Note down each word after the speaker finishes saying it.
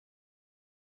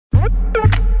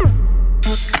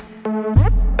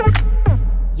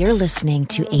You're listening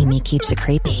to Aimee Keeps It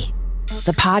Creepy,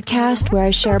 the podcast where I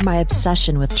share my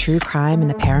obsession with true crime and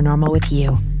the paranormal with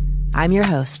you. I'm your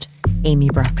host,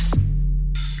 Aimee Brooks.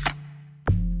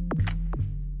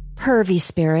 Pervy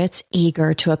spirits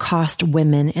eager to accost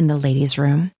women in the ladies'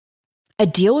 room. A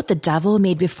deal with the devil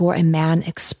made before a man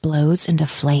explodes into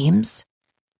flames.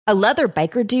 A leather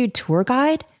biker dude tour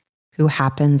guide who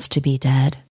happens to be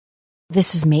dead.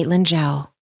 This is Maitland Gaol,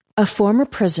 a former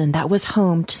prison that was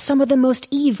home to some of the most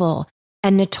evil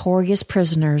and notorious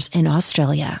prisoners in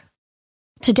Australia.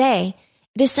 Today,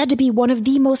 it is said to be one of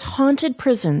the most haunted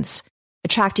prisons,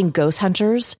 attracting ghost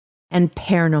hunters and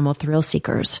paranormal thrill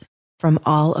seekers from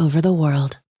all over the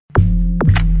world.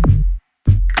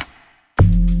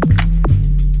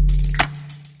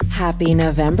 Happy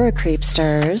November,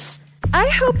 creepsters. I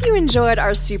hope you enjoyed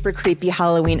our super creepy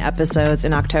Halloween episodes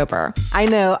in October. I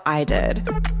know I did.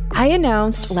 I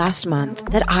announced last month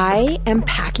that I am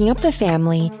packing up the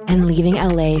family and leaving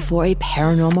LA for a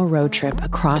paranormal road trip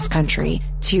across country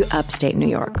to upstate New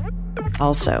York.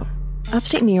 Also,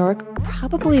 upstate New York,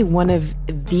 probably one of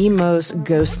the most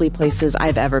ghostly places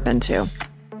I've ever been to.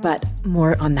 But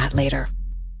more on that later.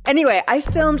 Anyway, I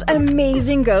filmed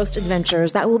amazing ghost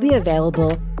adventures that will be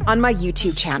available on my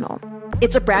YouTube channel.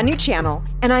 It's a brand new channel,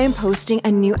 and I am posting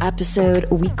a new episode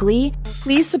weekly.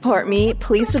 Please support me.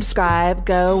 Please subscribe.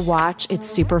 Go watch. It's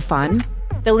super fun.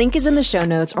 The link is in the show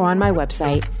notes or on my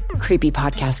website,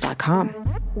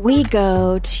 creepypodcast.com. We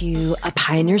go to a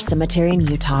pioneer cemetery in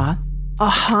Utah, a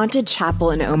haunted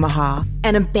chapel in Omaha,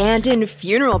 an abandoned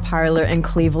funeral parlor in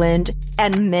Cleveland,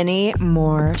 and many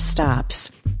more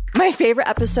stops. My favorite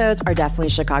episodes are definitely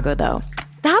Chicago, though.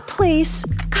 That place,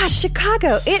 gosh,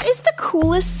 Chicago, it is the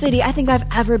coolest city I think I've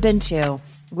ever been to.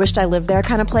 Wished I lived there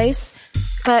kind of place,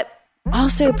 but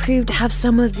also proved to have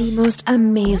some of the most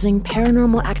amazing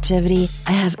paranormal activity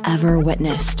I have ever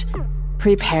witnessed.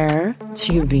 Prepare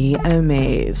to be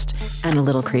amazed and a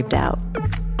little creeped out.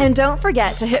 And don't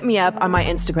forget to hit me up on my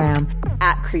Instagram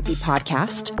at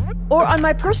creepypodcast or on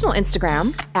my personal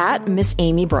Instagram at Miss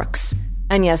Aimee Brooks.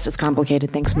 And yes, it's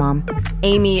complicated. Thanks, Mom.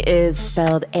 Aimee is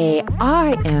spelled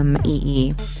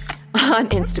Aimee. On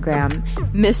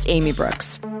Instagram, Miss Aimee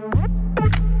Brooks.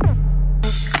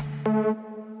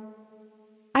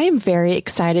 I am very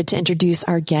excited to introduce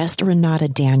our guest, Renata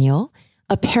Daniel,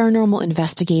 a paranormal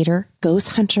investigator, ghost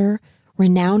hunter,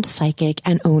 renowned psychic,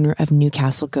 and owner of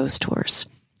Newcastle Ghost Tours.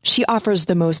 She offers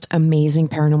the most amazing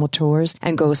paranormal tours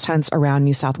and ghost hunts around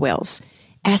New South Wales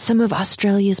at some of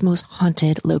Australia's most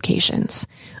haunted locations.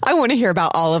 I want to hear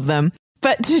about all of them.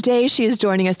 But today she is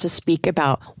joining us to speak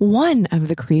about one of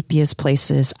the creepiest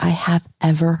places I have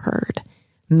ever heard,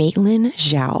 Maitland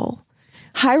Gaol.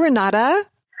 Hi, Renata.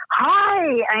 Hi,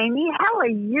 Aimee. How are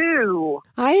you?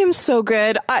 I am so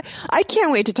good. I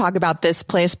can't wait to talk about this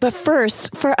place. But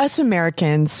first, for us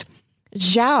Americans,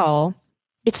 Gaol,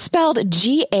 it's spelled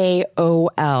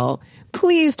Gaol.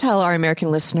 Please tell our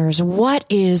American listeners, what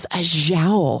is a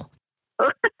jowl?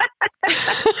 First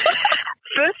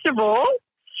of all,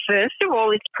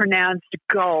 it's pronounced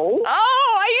goal.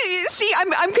 Oh, I see.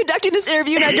 I'm conducting this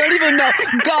interview and I don't even know.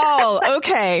 Goal.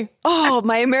 Okay. Oh,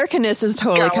 my Americanness is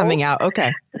totally coming out.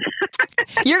 Okay.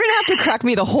 You're going to have to correct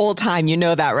me the whole time. You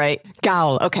know that, right?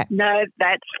 Gowl. Okay. No,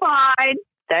 that's fine.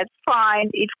 That's fine.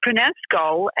 It's pronounced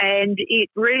goal, and it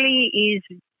really is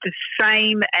the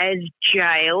same as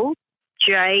jail.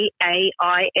 Jail,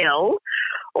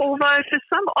 although for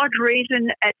some odd reason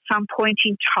at some point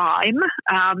in time,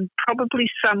 probably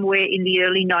somewhere in the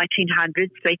early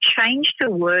 1900s, they changed the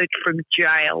word from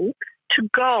jail to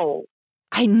goal.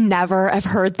 I never have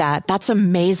heard that. That's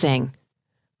amazing.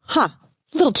 Huh.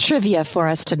 Little trivia for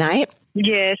us tonight.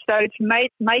 Yeah, so it's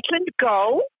Maitland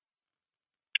Gaol.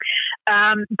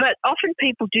 But often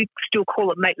people do still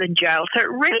call it Maitland Gaol, so it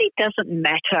really doesn't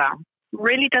matter.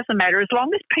 Really doesn't matter as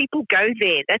long as people go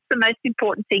there. That's the most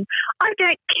important thing. I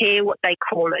don't care what they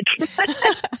call it.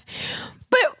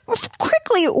 But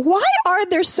quickly, why are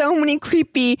there so many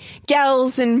creepy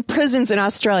gals in prisons in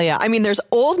Australia? I mean, there's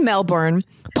Old Melbourne,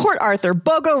 Port Arthur,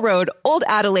 Bogo Road, Old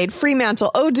Adelaide,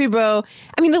 Fremantle, Odubo.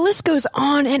 I mean, the list goes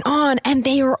on, and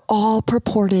they are all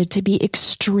purported to be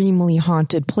extremely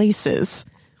haunted places.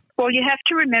 Well, you have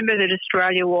to remember that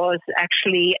Australia was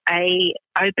actually a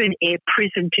open-air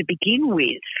prison to begin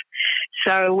with.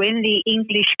 So when the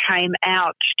English came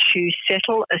out to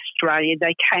settle Australia,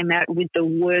 they came out with the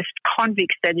worst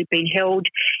convicts that had been held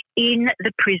in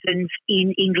the prisons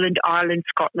in England, Ireland,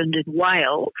 Scotland and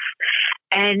Wales.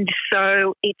 And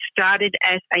so it started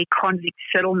as a convict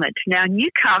settlement. Now,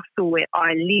 Newcastle, where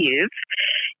I live,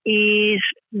 is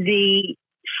the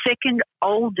second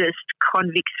oldest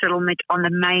convict settlement on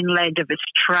the mainland of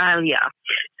Australia.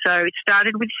 So it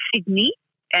started with Sydney,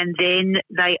 and then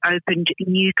they opened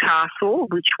Newcastle,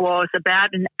 which was about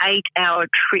an 8-hour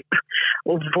trip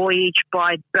or voyage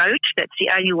by boat. That's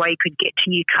the only way you could get to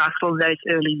Newcastle in those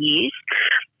early years.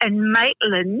 And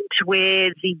Maitland, where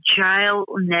the jail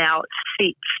now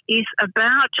sits, is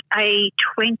about a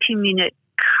 20-minute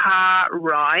car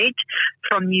ride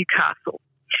from Newcastle.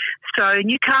 So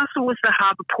Newcastle was the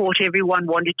harbour port everyone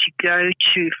wanted to go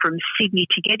to from Sydney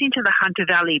to get into the Hunter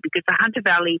Valley, because the Hunter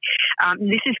Valley,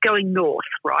 this is going north,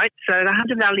 right? So the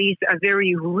Hunter Valley is a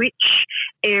very rich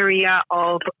area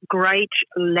of great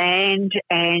land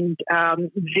and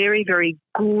very, very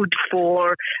good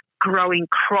for growing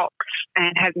crops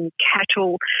and having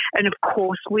cattle. And of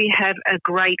course, we have a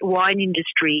great wine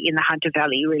industry in the Hunter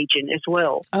Valley region as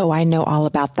well. Oh, I know all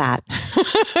about that.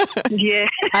 Yeah.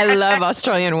 I love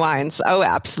Australian wines. Oh,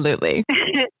 absolutely.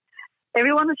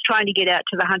 Everyone was trying to get out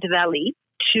to the Hunter Valley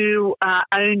to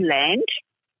own land.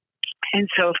 And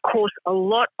so, of course, a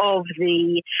lot of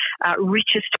the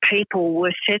richest people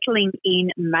were settling in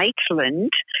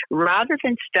Maitland rather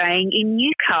than staying in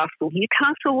Newcastle.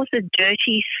 Newcastle was a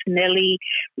dirty, smelly,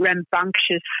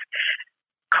 rambunctious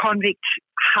convict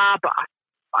harbour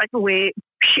where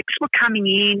ships were coming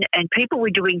in and people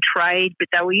were doing trade, but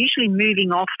they were usually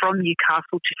moving off from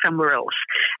Newcastle to somewhere else.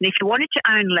 And if you wanted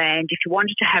to own land, if you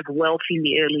wanted to have wealth in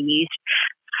the early years,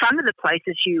 some of the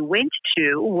places you went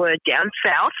to were down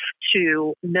south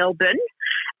to Melbourne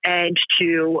and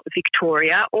to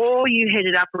Victoria, or you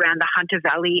headed up around the Hunter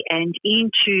Valley and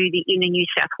into the inner New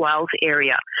South Wales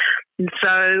area. And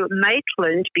so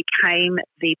Maitland became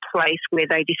the place where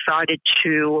they decided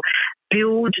to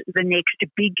build the next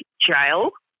big jail,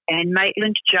 and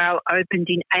Maitland Jail opened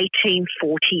in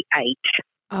 1848.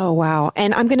 Oh, wow.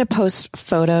 And I'm going to post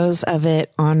photos of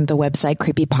it on the website,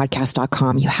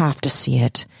 creepypodcast.com. You have to see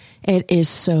it. It is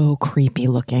so creepy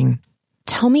looking.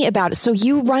 Tell me about it. So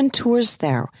you run tours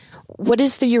there. What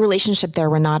is your relationship there,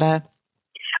 Renata?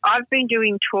 I've been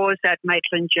doing tours at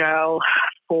Maitland Gaol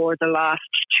for the last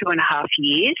 2.5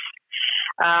 years.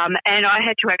 And I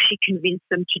had to actually convince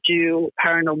them to do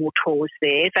paranormal tours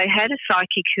there. They had a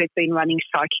psychic who had been running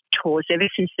psychic tours ever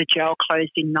since the jail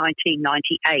closed in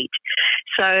 1998.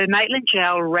 So Maitland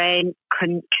Gaol ran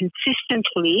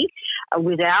consistently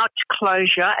without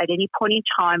closure at any point in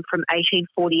time from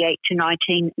 1848 to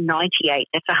 1998.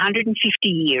 That's 150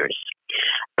 years.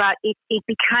 But it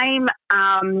became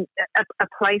a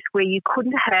place where you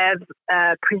couldn't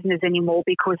have prisoners anymore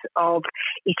because of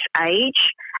its age,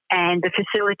 and the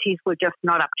facilities were just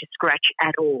not up to scratch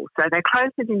at all. So they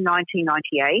closed it in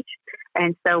 1998,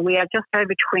 and so we are just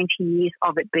over 20 years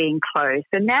of it being closed.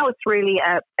 And now it's really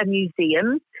a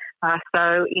museum.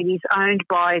 So it is owned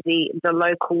by the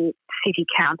local city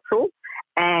council,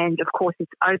 and of course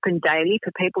it's open daily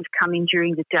for people to come in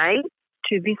during the day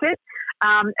to visit.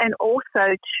 And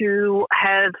also to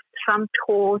have some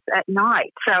tours at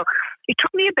night. So it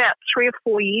took me about 3 or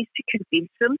 4 years to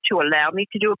convince them to allow me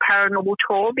to do a paranormal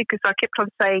tour, because I kept on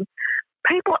saying,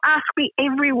 people ask me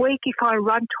every week if I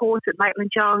run tours at Maitland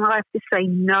Gaol, and I have to say,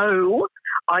 no,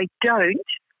 I don't.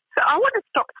 So I want to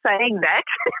stop saying that.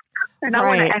 And I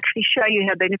want to actually show you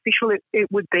how beneficial it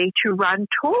would be to run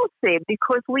tours there,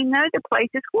 because we know the place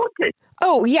is haunted.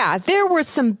 Oh, yeah. There were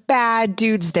some bad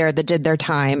dudes there that did their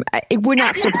time. It would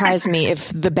not surprise me if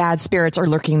the bad spirits are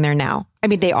lurking there now. I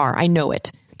mean, they are. I know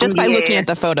it. Just by looking at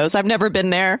the photos. I've never been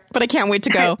there, but I can't wait to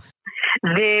go.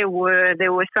 There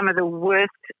were some of the worst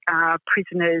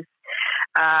prisoners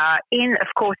in, of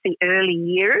course, the early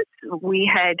years.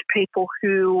 We had people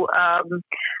who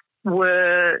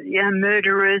were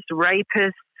murderers,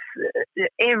 rapists,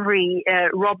 every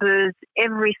robbers,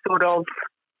 every sort of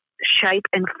shape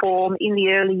and form. In the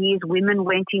early years, women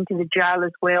went into the jail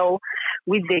as well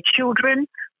with their children,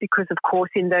 because, of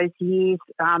course, in those years,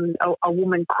 a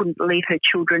woman couldn't leave her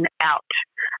children out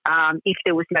if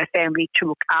there was no family to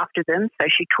look after them. So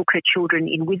she took her children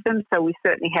in with them. So we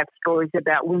certainly have stories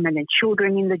about women and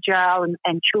children in the jail,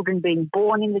 and children being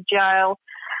born in the jail.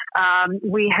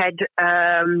 We had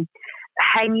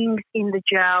hangings in the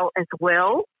jail as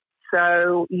well.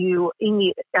 So in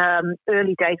the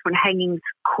early days when hangings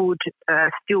could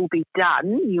still be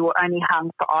done, you were only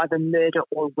hung for either murder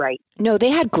or rape. No, they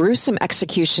had gruesome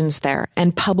executions there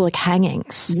and public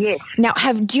hangings. Yes. Now,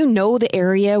 do you know the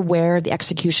area where the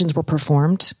executions were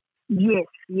performed? Yes.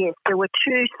 There were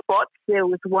 2 spots. There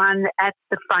was one at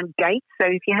the front gate. So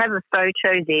if you have a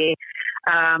photo there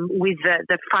with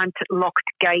the front locked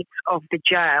gates of the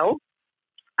jail,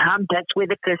 That's where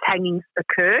the first hangings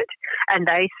occurred, and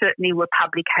they certainly were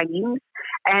public hangings.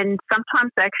 And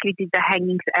sometimes they actually did the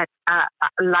hangings at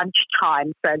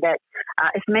lunchtime so that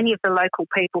as many of the local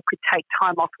people could take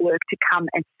time off work to come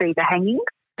and see the hangings.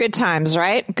 Good times,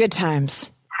 right? Good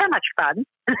times. So much fun.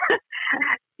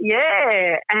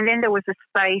 Yeah. And then there was a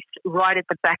space right at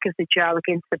the back of the jail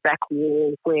against the back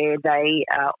wall where they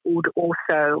would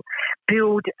also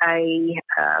build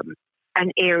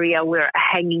an area where a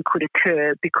hanging could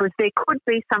occur, because there could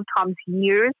be sometimes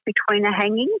years between a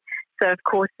hanging. So, of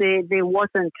course, there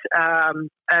wasn't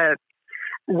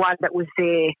one that was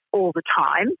there all the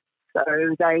time. So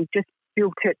they just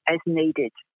built it as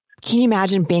needed. Can you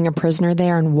imagine being a prisoner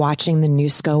there and watching the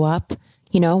noose go up?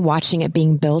 You know, watching it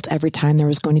being built every time there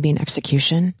was going to be an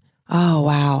execution? Oh,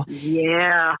 wow.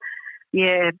 Yeah.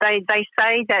 Yeah, they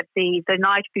say that the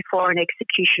night before an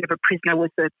execution of a prisoner was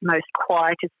the most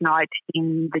quietest night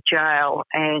in the jail,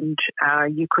 and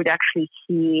you could actually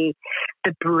hear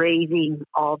the breathing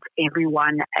of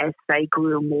everyone as they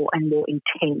grew more and more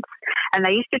intense. And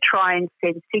they used to try and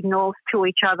send signals to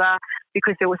each other,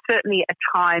 because there was certainly a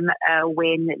time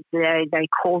when they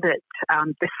called it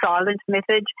the silent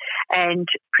method, and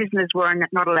prisoners were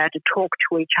not allowed to talk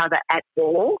to each other at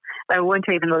all. They weren't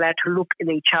even allowed to look at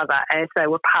each other as they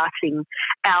were passing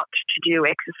out to do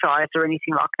exercise or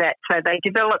anything like that. So they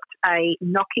developed a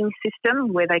knocking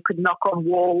system where they could knock on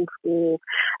walls or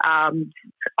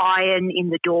iron in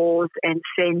the doors and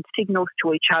send signals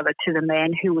to each other to the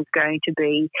man who was going to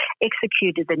be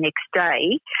executed the next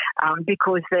day,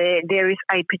 because there is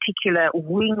a particular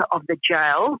wing of the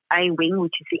jail, A wing,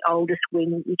 which is the oldest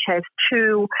wing, which has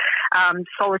two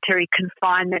solitary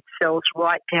confinement cells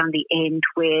right down the end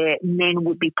where men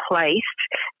would be placed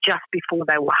just before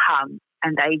they were hung.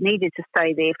 And they needed to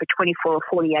stay there for 24 or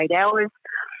 48 hours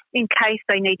in case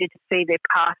they needed to see their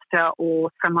pastor or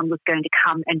someone was going to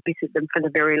come and visit them for the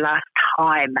very last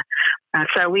time.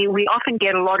 So we often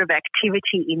get a lot of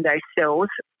activity in those cells,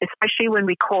 especially when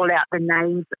we call out the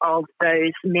names of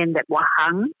those men that were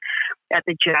hung at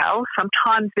the jail.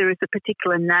 Sometimes there is a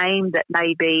particular name that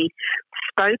may be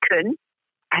spoken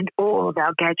and all of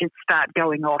our gadgets start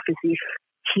going off as if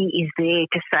he is there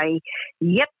to say,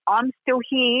 yep, I'm still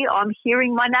here. I'm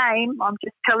hearing my name. I'm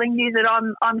just telling you that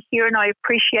I'm here and I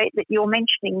appreciate that you're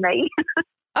mentioning me.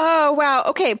 Oh, wow.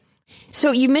 Okay.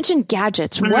 So you mentioned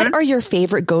gadgets. Mm-hmm. What are your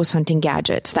favorite ghost hunting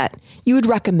gadgets that you would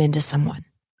recommend to someone?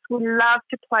 We love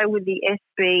to play with the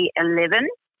SB11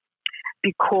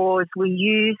 because we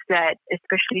use that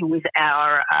especially with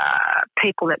our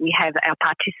people that we have, our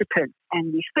participants,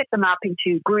 and we split them up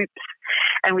into groups,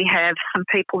 and we have some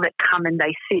people that come and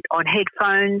they sit on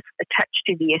headphones attached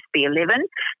to the SB11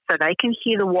 so they can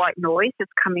hear the white noise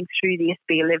that's coming through the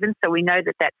SB11. So we know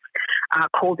that that's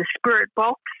called a spirit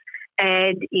box,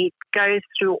 and it goes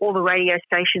through all the radio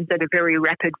stations at a very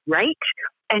rapid rate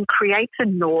and creates a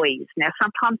noise. Now,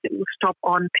 sometimes it will stop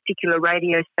on particular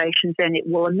radio stations and it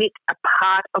will emit a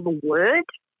part of a word.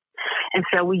 And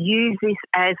so we use this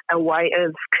as a way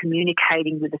of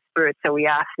communicating with the spirit. So we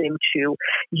ask them to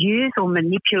use or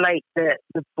manipulate the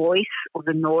voice or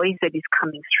the noise that is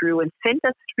coming through and send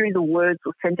us through the words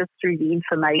or send us through the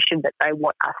information that they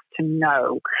want us to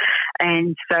know.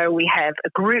 And so we have a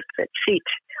group that sit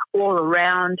all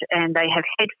around and they have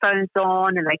headphones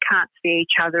on and they can't see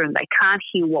each other and they can't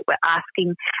hear what we're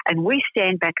asking. And we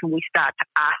stand back and we start to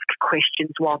ask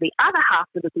questions while the other half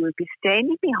of the group is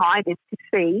standing behind us to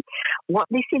see what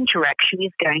this interaction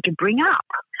is going to bring up.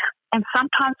 And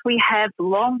sometimes we have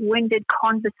long-winded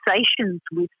conversations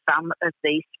with some of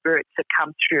these spirits that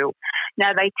come through.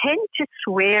 Now, they tend to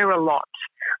swear a lot,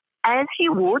 as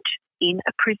you would in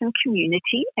a prison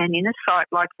community and in a site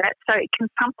like that. So it can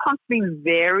sometimes be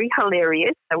very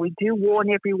hilarious. So we do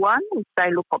warn everyone. We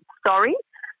say, look, I'm sorry,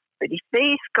 but if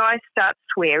these guys start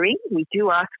swearing, we do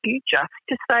ask you just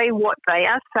to say what they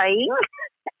are saying.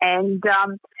 And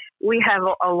we have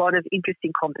a lot of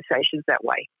interesting conversations that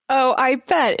way. Oh, I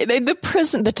bet.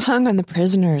 The tongue on the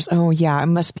prisoners. Oh, yeah, it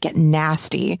must get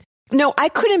nasty. No, I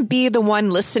couldn't be the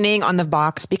one listening on the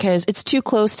box because it's too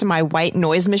close to my white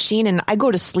noise machine and I go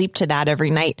to sleep to that every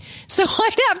night. So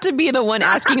I'd have to be the one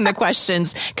asking the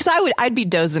questions because I'd be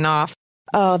dozing off.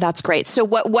 Oh, that's great. So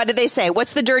what do they say?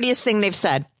 What's the dirtiest thing they've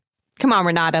said? Come on,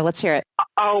 Renata, let's hear it.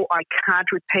 Oh, I can't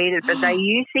repeat it, but they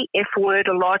use the F word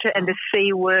a lot and the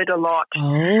C word a lot.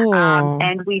 Oh.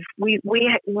 And we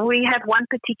have one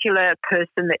particular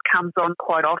person that comes on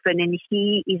quite often, and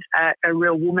he is a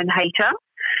real woman hater.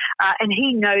 and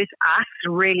he knows us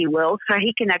really well, so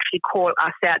he can actually call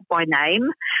us out by name,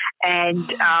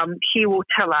 and he will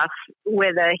tell us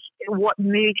what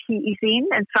mood he is in.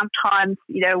 And sometimes,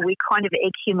 we kind of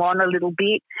egg him on a little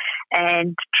bit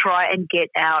and try and get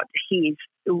out his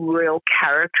real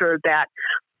character about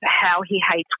how he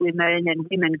hates women, and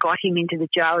women got him into the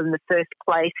jail in the first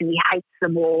place, and he hates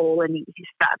them all, and he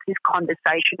starts this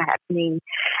conversation happening.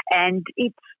 And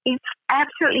it's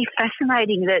absolutely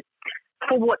fascinating that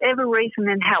for whatever reason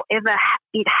and however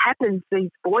it happens,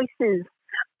 these voices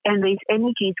and these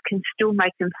energies can still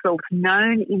make themselves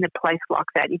known in a place like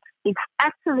that. It's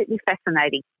absolutely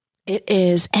fascinating. It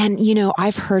is. And,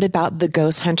 I've heard about the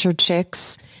ghost hunter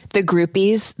chicks, the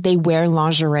groupies. They wear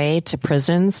lingerie to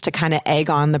prisons to kind of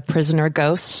egg on the prisoner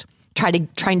ghosts,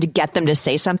 trying to get them to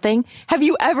say something. Have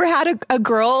you ever had a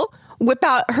girl whip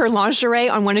out her lingerie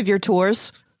on one of your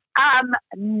tours?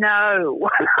 No.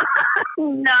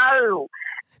 No.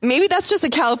 Maybe that's just a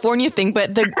California thing,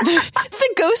 but the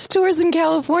ghost tours in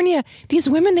California, these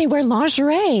women, they wear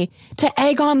lingerie to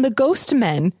egg on the ghost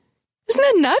men. Isn't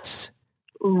that nuts?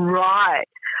 Right.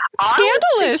 Scandalous.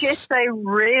 I would suggest they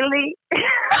really,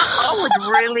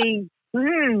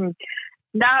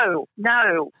 no.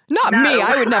 Not me.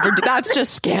 I would never do. That's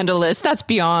just scandalous. That's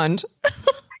beyond.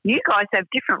 You guys have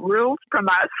different rules from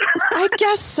us. I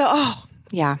guess so. Oh,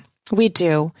 yeah, we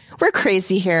do. We're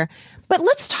crazy here. But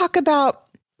let's talk about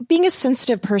being a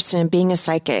sensitive person and being a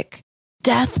psychic.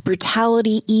 Death,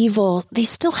 brutality, evil, they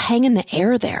still hang in the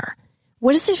air there.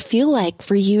 What does it feel like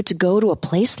for you to go to a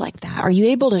place like that? Are you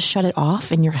able to shut it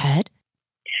off in your head?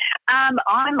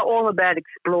 I'm all about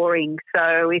exploring.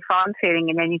 So if I'm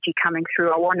feeling an energy coming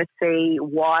through, I want to see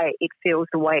why it feels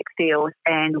the way it feels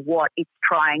and what it's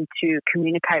trying to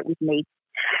communicate with me.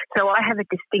 So I have a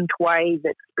distinct way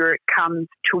that spirit comes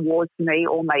towards me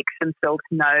or makes themselves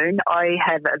known. I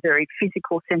have a very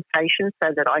physical sensation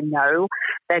so that I know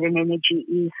that an energy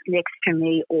is next to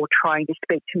me or trying to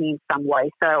speak to me in some way.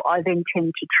 So I then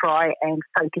tend to try and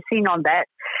focus in on that.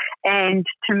 And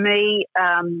to me,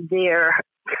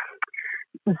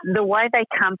 the way they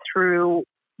come through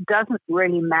doesn't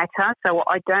really matter. So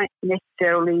I don't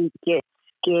necessarily get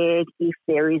scared if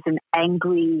there is an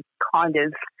angry kind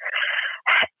of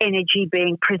energy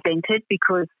being presented,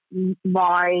 because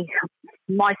my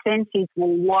sense is,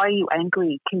 well, why are you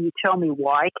angry? Can you tell me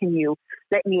why? Can you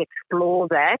let me explore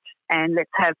that, and let's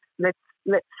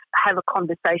have a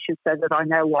conversation so that I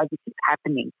know why this is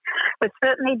happening. But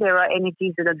certainly there are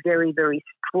energies that are very, very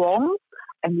strong,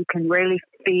 and you can really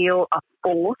feel a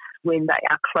force when they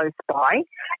are close by.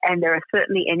 And there are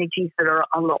certainly energies that are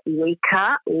a lot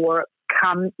weaker or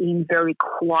come in very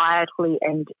quietly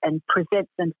and present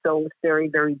themselves very,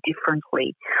 very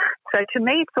differently. So to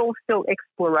me, it's all still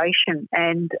exploration,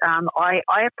 and I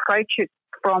approach it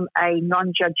from a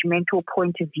non-judgmental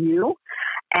point of view,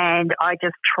 and I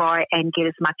just try and get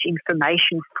as much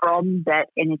information from that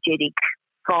energetic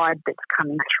vibe that's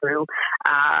coming through,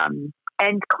 and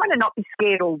kind of not be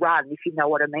scared or run, if you know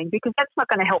what I mean, because that's not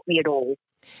going to help me at all.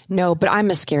 No, but I'm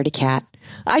a scaredy cat.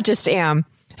 I just am.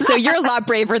 So you're a lot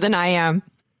braver than I am.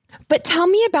 But tell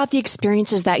me about the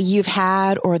experiences that you've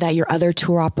had or that your other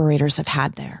tour operators have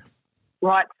had there.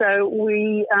 Right, so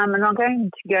we, and I'm going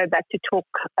to go back to talk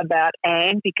about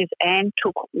Anne, because Anne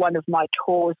took one of my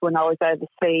tours when I was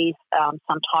overseas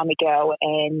some time ago,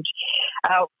 and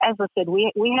as I said,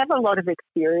 we have a lot of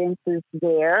experiences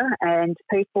there, and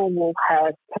people will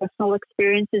have personal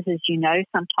experiences. As you know,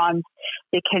 sometimes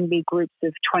there can be groups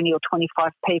of 20 or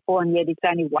 25 people, and yet it's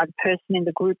only one person in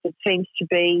the group that seems to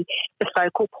be the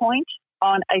focal point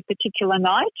on a particular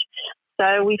night.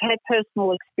 So we've had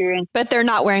personal experience. But they're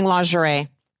not wearing lingerie.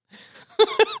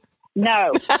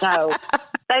 No.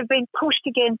 They've been pushed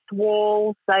against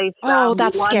walls. That's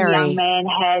one scary. Young man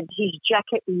had his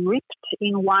jacket ripped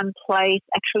in one place.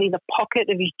 Actually, the pocket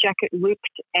of his jacket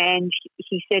ripped, and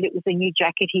he said it was a new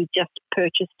jacket. He just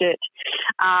purchased it.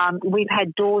 We've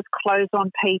had doors close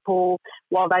on people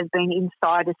while they've been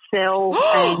inside a cell,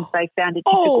 and they found it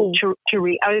difficult to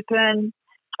reopen.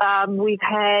 We've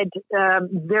had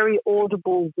very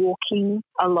audible walking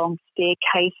along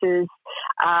staircases.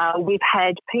 We've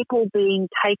had people being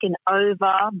taken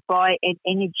over by an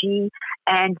energy,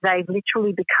 and they've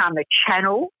literally become a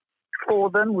channel for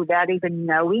them without even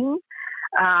knowing.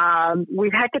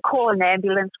 We've had to call an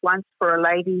ambulance once for a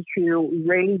lady who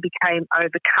really became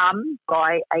overcome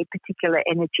by a particular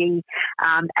energy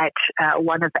at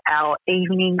one of our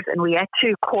evenings, and we had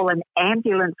to call an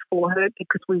ambulance for her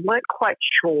because we weren't quite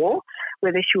sure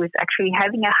whether she was actually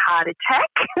having a heart attack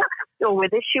or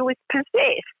whether she was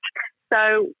possessed.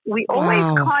 So we always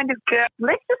kind of go,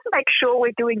 let's just make sure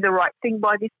we're doing the right thing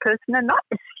by this person and not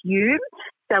assume.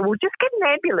 So we'll just get an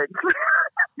ambulance.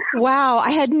 Wow,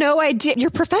 I had no idea.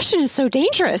 Your profession is so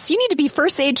dangerous. You need to be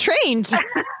first aid trained.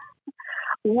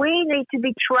 We need to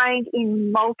be trained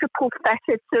in multiple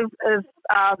facets of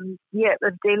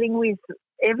dealing with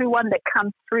everyone that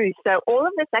comes through. So all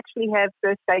of us actually have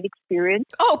first aid experience.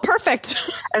 Oh, perfect.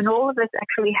 And all of us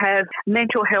actually have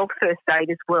mental health first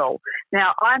aid as well.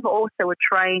 Now, I'm also a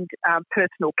trained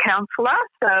personal counsellor,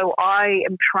 so I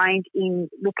am trained in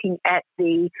looking at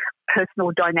the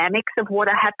personal dynamics of what's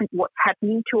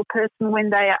happening to a person when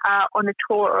they are on a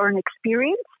tour or an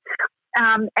experience.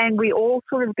 And we all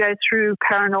sort of go through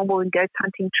paranormal and ghost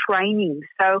hunting training.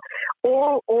 So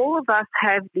all of us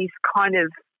have this kind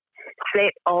of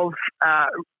set of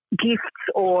gifts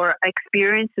or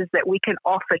experiences that we can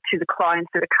offer to the clients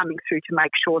that are coming through to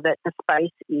make sure that the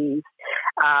space is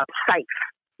safe.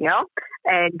 Yeah,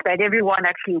 and that everyone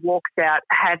actually walks out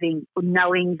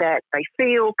knowing that they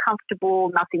feel comfortable,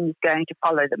 nothing is going to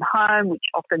follow them home, which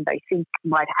often they think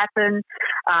might happen,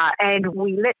 and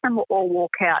we let them all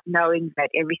walk out knowing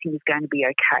that everything is going to be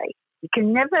okay. You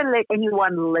can never let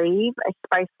anyone leave a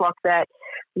space like that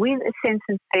with a sense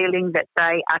and feeling that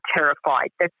they are terrified.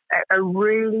 That's a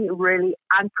really, really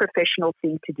unprofessional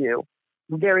thing to do.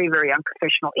 Very, very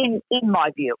unprofessional in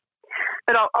my view.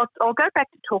 But I'll go back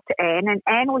to talk to Anne, and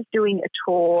Anne was doing a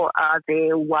tour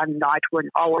there one night when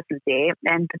I wasn't there,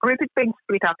 and the group had been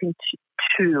split up into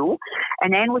two,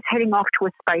 and Anne was heading off to a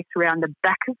space around the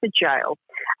back of the jail,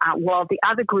 while the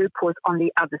other group was on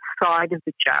the other side of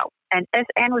the jail. And as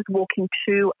Anne was walking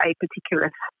to a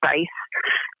particular space,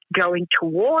 going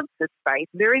towards the space,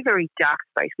 very, very dark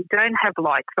space. We don't have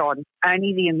lights on,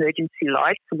 only the emergency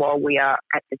lights while we are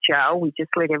at the jail. We just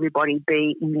let everybody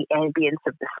be in the ambience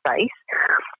of the space.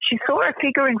 She saw a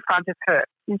figure in front of her,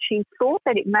 and she thought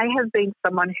that it may have been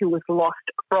someone who was lost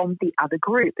from the other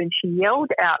group. And she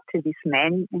yelled out to this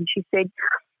man, and she said,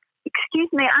 "Excuse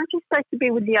me, aren't you supposed to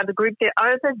be with the other group? They're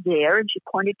over there." And she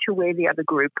pointed to where the other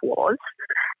group was.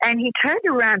 And he turned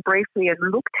around briefly and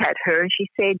looked at her, and she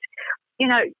said, "You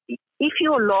know, if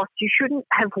you're lost, you shouldn't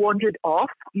have wandered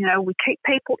off. You know, we keep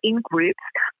people in groups,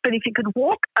 but if you could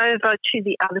walk over to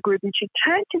the other group." And she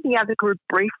turned to the other group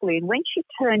briefly, and when she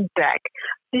turned back,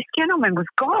 this gentleman was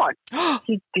gone.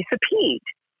 He disappeared.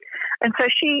 And so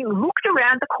she looked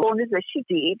around the corners as she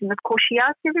did, and of course she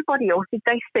asked everybody else, did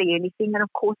they see anything? And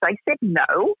of course they said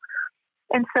no.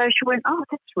 And so she went, "Oh,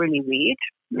 that's really weird."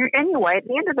 Anyway, at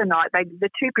the end of the night, the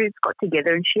two groups got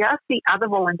together, and she asked the other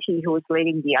volunteer who was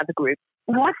leading the other group,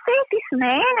 "Was there this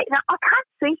man? I can't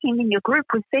see him in your group.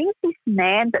 Was there this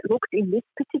man that looked in this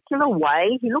particular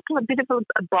way? He looked a bit of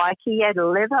a bikie. He had a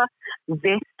leather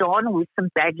vest on with some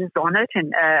badges on it,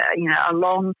 and a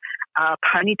long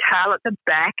ponytail at the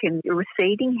back, and a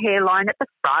receding hairline at the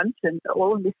front, and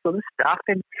all of this sort of stuff."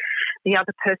 And the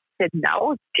other person said,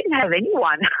 "No, I didn't have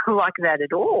anyone like that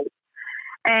at all."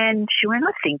 And she went,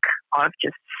 "I think I've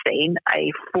just seen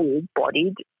a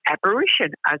full-bodied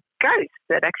apparition, a ghost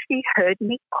that actually heard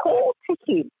me call to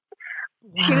him."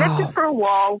 Wow. She left it for a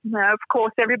while. Now, of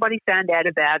course, everybody found out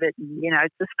about it. And,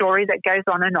 it's a story that goes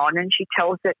on, and she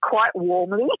tells it quite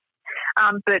warmly.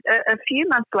 But a few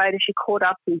months later, she caught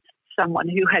up with someone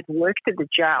who had worked at the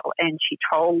jail, and she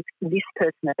told this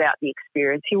person about the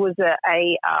experience. He was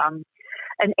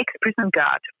an ex-prison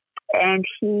guard. And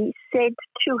he said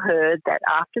to her that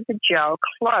after the jail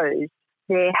closed,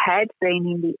 there had been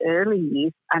in the early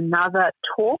years another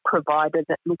tour provider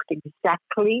that looked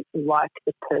exactly like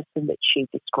the person that she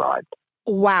described.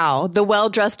 Wow, the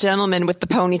well-dressed gentleman with the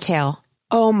ponytail.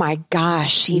 Oh my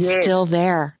gosh, he's still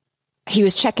there. He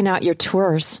was checking out your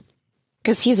tours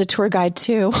because he's a tour guide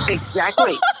too.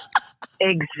 Exactly.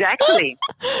 Exactly.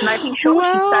 Making sure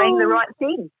she's saying the right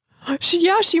thing.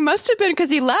 She must have been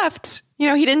because he left.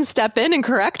 He didn't step in and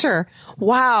correct her.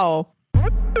 Wow.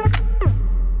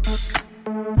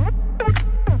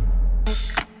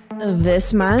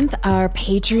 This month, our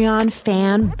Patreon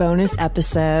fan bonus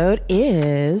episode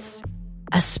is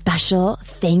a special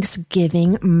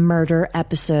Thanksgiving murder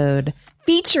episode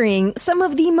featuring some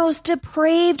of the most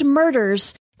depraved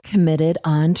murders committed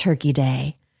on Turkey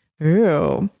Day.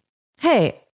 Ooh.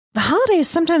 Hey, the holidays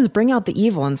sometimes bring out the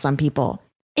evil in some people.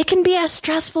 It can be a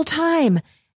stressful time,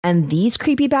 and these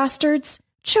creepy bastards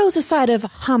chose a side of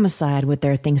homicide with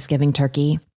their Thanksgiving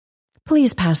turkey.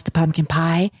 Please pass the pumpkin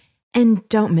pie, and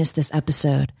don't miss this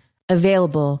episode,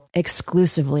 available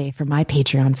exclusively for my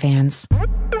Patreon fans.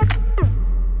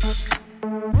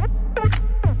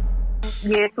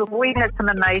 Yes, look, we've had some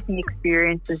amazing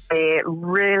experiences there,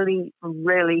 really,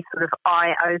 really sort of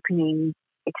eye-opening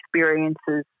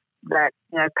experiences that,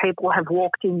 people have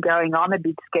walked in going, I'm a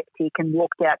big skeptic, and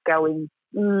walked out going,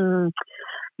 no,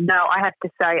 I have to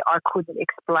say I couldn't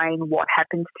explain what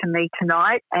happened to me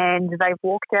tonight. And they've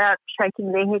walked out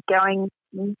shaking their head going,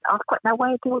 I've got no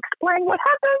way to explain what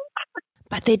happened.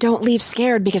 But they don't leave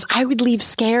scared, because I would leave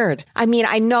scared. I mean,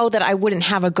 I know that I wouldn't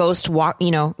have a ghost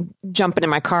jumping in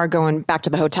my car going back to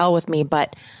the hotel with me,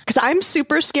 but because I'm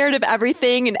super scared of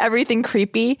everything and everything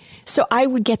creepy. So I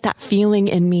would get that feeling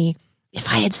in me if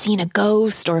I had seen a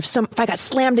ghost, or if I got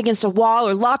slammed against a wall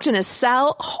or locked in a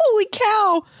cell. Holy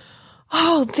cow.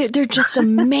 Oh, they're just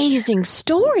amazing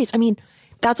stories. I mean,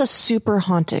 that's a super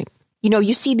haunting.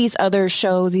 You see these other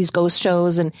shows, these ghost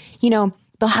shows, and,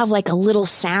 they'll have like a little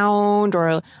sound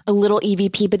or a little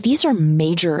EVP, but these are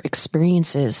major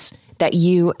experiences that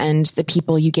you and the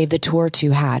people you gave the tour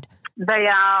to had. They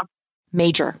are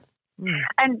major.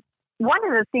 And one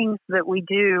of the things that we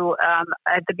do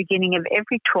at the beginning of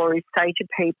every tour is say to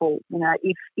people,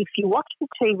 if you watch the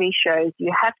TV shows,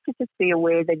 you have to just be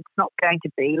aware that it's not going to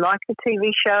be like the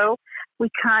TV show. We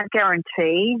can't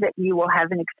guarantee that you will have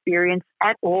an experience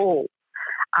at all.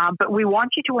 But we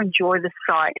want you to enjoy the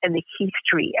site and the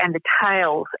history and the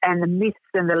tales and the myths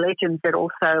and the legends that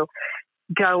also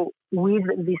go with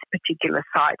this particular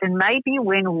site. And maybe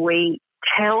when we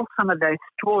tell some of those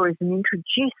stories and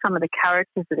introduce some of the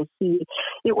characters that are here,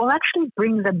 it will actually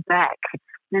bring them back.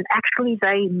 And actually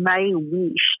they may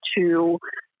wish to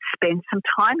spend some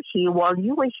time here while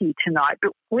you were here tonight.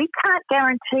 But we can't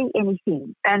guarantee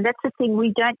anything. And that's the thing.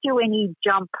 We don't do any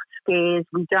jump scares.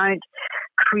 We don't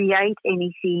create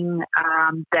anything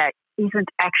that isn't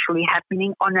actually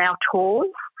happening on our tours.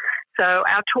 So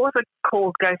our tours are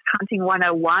called Ghost Hunting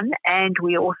 101, and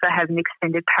we also have an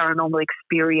extended paranormal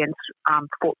experience,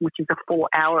 which is a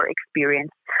 4-hour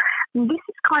experience. And this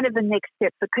is kind of the next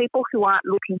step for people who aren't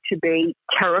looking to be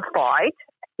terrified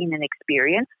in an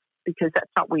experience, because that's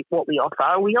not what we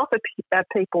offer. We offer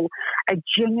people a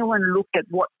genuine look at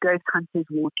what ghost hunters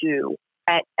will do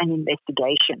at an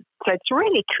investigation. So it's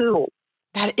really cool.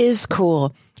 That is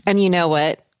cool. And you know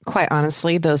what? Quite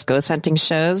honestly, those ghost hunting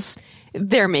shows,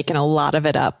 they're making a lot of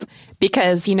it up,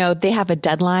 because, they have a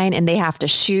deadline and they have to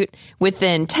shoot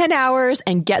within 10 hours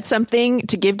and get something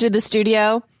to give to the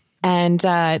studio. And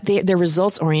they're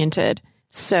results oriented.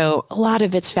 So a lot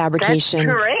of it's fabrication.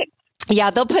 That's correct.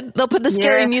 Yeah, they'll put the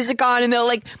scary music on, and they'll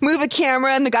like move a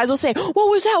camera, and the guys will say, "What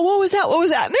was that? What was that? What was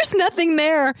that?" And there's nothing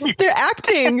there. They're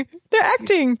acting. They're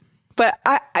acting. But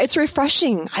it's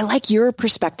refreshing. I like your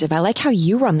perspective. I like how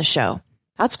you run the show.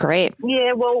 That's great.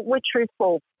 Yeah, well, we're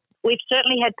truthful. We've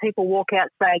certainly had people walk out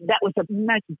saying, that was the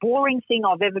most boring thing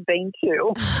I've ever been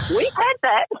to. We've had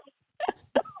that.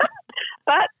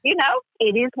 But,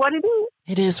 it is what it is.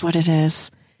 It is what it is.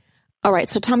 All right,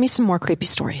 so tell me some more creepy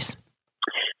stories.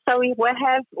 So we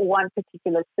have one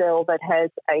particular cell that has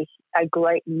a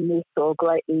great myth or a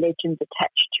great legend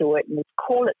attached to it, and we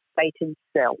call it Satan's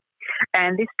Cell.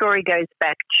 And this story goes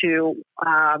back to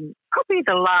probably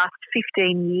the last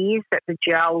 15 years that the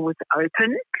jail was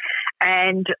open.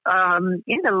 And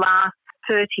in the last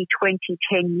 30, 20,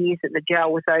 10 years that the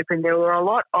jail was open, there were a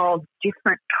lot of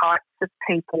different types of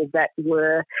people that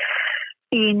were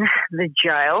in the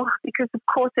jail, because, of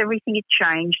course, everything had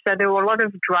changed. So there were a lot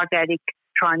of drug addicts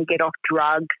trying to get off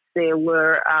drugs. There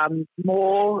were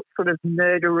more sort of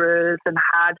murderers and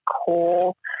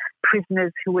hardcore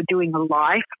prisoners who were doing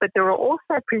life, but there were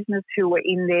also prisoners who were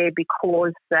in there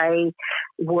because they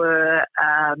were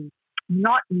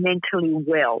not mentally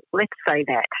well, let's say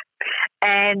that.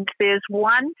 And there's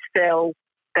one cell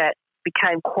that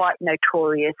became quite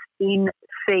notorious in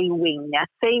C Wing. Now,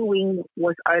 C Wing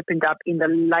was opened up in the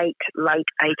late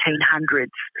 1800s,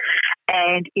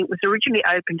 and it was originally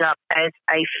opened up as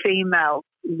a female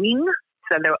wing,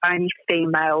 so there were only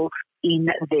females in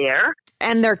there.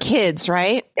 And their kids,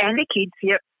 right? And the kids,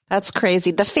 yep. That's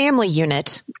crazy. The family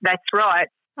unit. That's right.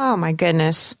 Oh, my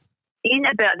goodness. In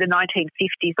about the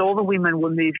 1950s, all the women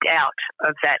were moved out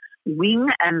of that wing,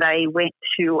 and they went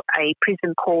to a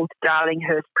prison called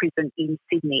Darlinghurst Prison in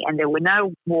Sydney, and there were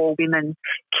no more women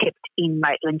kept in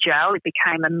Maitland Gaol. It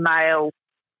became a male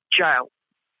jail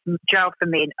for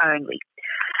men only.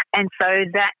 And so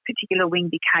that particular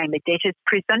wing became a debtor's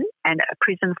prison and a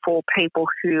prison for people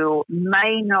who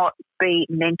may not be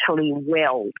mentally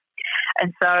well.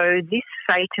 And so this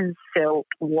Satan's Cell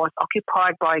was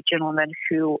occupied by a gentleman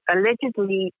who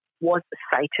allegedly was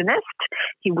a Satanist.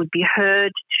 He would be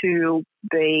heard to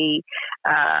be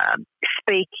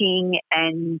speaking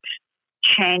and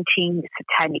chanting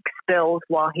satanic spells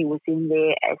while he was in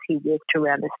there as he walked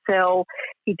around the cell.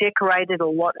 He decorated a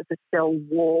lot of the cell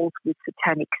walls with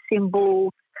satanic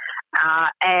symbols.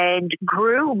 and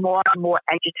grew more and more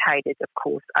agitated, of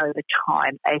course, over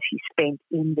time as he spent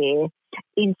in there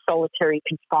in solitary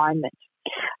confinement.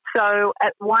 So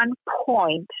at one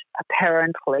point,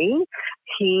 apparently,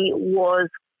 he was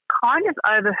kind of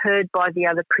overheard by the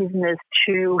other prisoners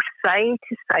to say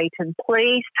to Satan,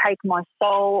 please take my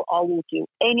soul, I will do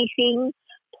anything.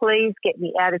 Please get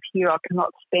me out of here. I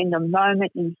cannot spend a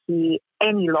moment in here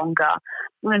any longer.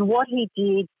 And what he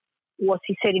did was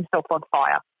he set himself on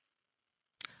fire.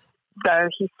 So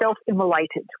he self-immolated,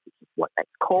 which is what that's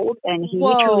called, and he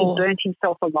literally burnt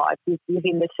himself alive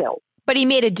within the cell. But he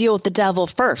made a deal with the devil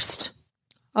first.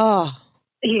 Oh.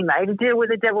 He made a deal with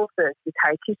the devil first to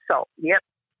take his soul. Yep.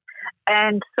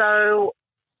 And so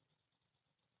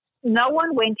no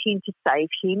one went in to save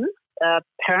him.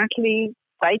 Apparently,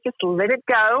 they just let it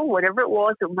go, whatever it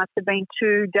was. It must have been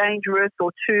too dangerous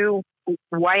or too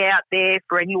way out there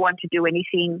for anyone to do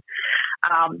anything.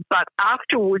 But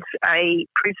afterwards, a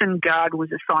prison guard was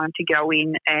assigned to go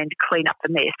in and clean up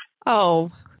the mess.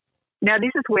 Oh. Now,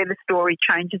 this is where the story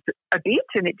changes a bit,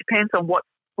 and it depends on what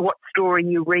story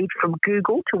you read from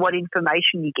Google to what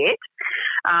information you get.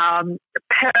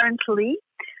 Apparently,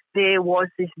 there was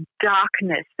this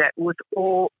darkness that was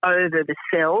all over the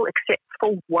cell, except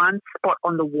for one spot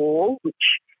on the wall, which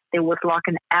there was like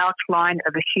an outline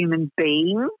of a human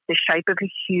being, the shape of a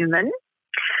human,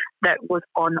 that was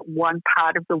on one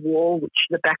part of the wall, which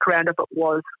the background of it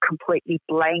was completely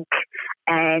blank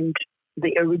and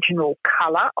the original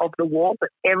colour of the wall, but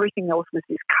everything else was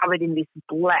just covered in this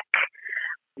black,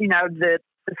 you know, the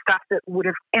stuff that would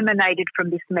have emanated from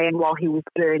this man while he was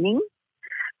burning.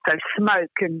 So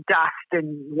smoke and dust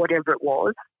and whatever it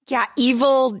was. Yeah,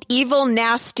 evil,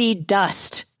 nasty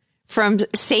dust from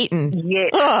Satan. Yes.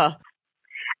 Ugh.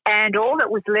 And all that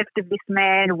was left of this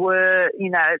man were, you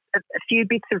know, a few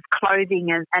bits of clothing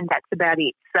and that's about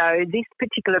it. So this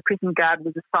particular prison guard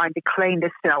was assigned to clean the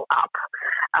cell up.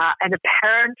 And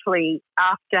apparently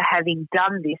after having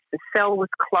done this, the cell was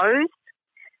closed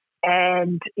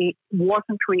and it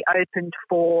wasn't reopened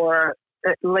for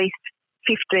at least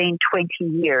 15, 20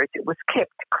 years. It was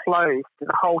kept closed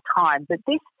the whole time. But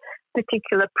this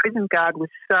particular prison guard was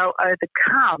so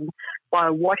overcome by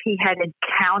what he had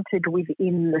encountered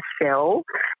within the cell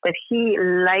that he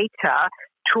later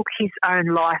took his own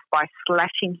life by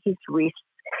slashing his wrists.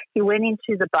 He went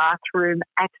into the bathroom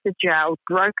at the jail,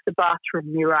 broke the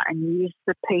bathroom mirror and used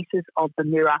the pieces of the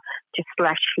mirror to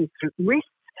slash his wrists,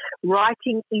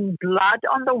 writing in blood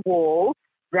on the wall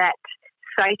that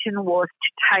Satan was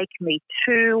to take me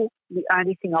to. The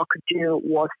only thing I could do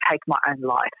was take my own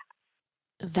life.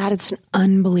 That is an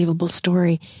unbelievable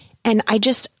story. And I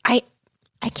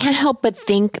can't help but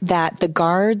think that the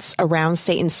guards around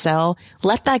Satan's cell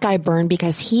let that guy burn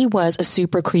because he was a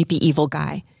super creepy, evil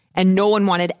guy and no one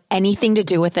wanted anything to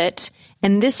do with it.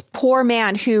 And this poor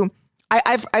man who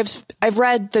I've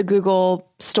read the Google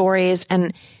stories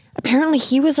and apparently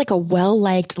he was like a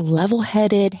well-liked,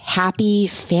 level-headed, happy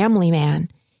family man.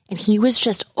 And he was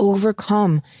just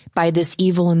overcome by this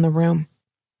evil in the room.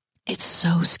 It's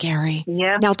so scary.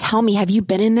 Yeah. Now tell me, have you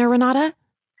been in there, Renata?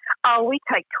 Oh, we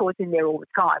take tours in there all the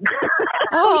time.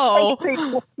 Oh. We take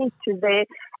people into there.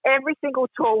 Every single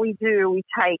tour we do, we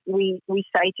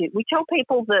tell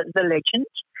people the legend.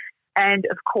 And,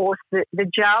 of course, the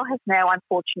jail has now,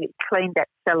 unfortunately, cleaned that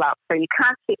cell up. So you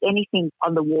can't see anything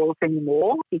on the walls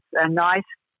anymore. It's a nice,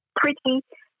 pretty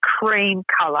cream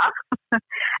colour.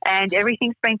 And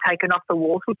everything's been taken off the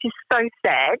walls, which is so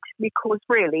sad because,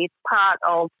 really, it's part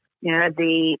of, you know,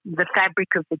 the fabric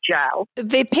of the jail.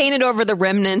 They painted over the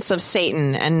remnants of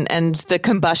Satan and the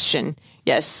combustion.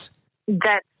 Yes.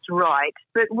 That's right.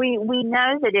 But we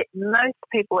know that most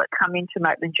people that come into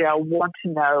Maitland Gaol want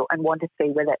to know and want to see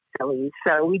where that cell is.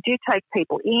 So we do take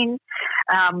people in.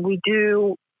 We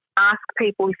do ask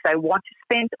people if they want to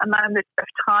spend a moment of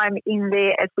time in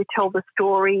there as we tell the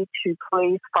story to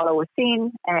please follow us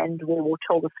in and we will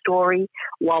tell the story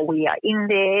while we are in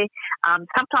there.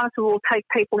 Sometimes we will take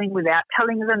people in without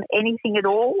telling them anything at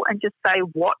all and just say,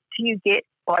 what do you get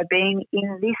by being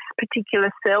in this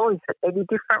particular cell? Is it any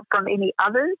different from any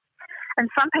others? And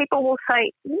some people will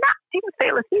say, nah, didn't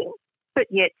feel a thing. But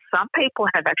yet some people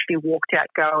have actually walked out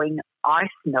going, I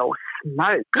smell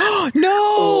smoke.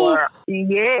 No!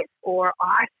 Or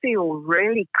I feel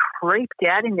really creeped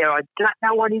out in there. I don't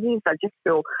know what it is. I just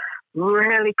feel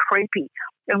really creepy.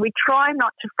 And we try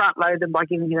not to front load them by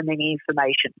giving them any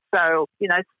information. So, you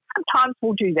know, sometimes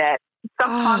we'll do that.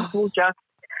 Sometimes we'll just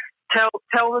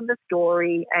tell them the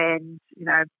story and, you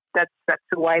know, that's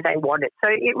the way they want it.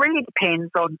 So it really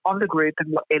depends on the group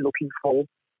and what they're looking for.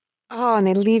 Oh, and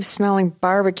they leave smelling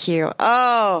barbecue.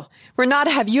 Oh, Renata,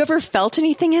 have you ever felt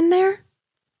anything in there?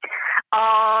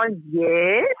 Oh,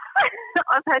 yes.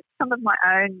 I've had some of my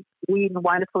own weird and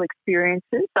wonderful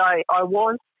experiences. I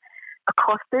was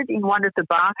accosted in one of the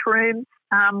bathrooms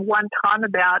one time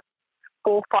about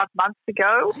 4 or 5 months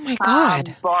ago. Oh, my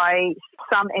God. By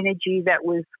some energy that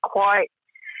was quite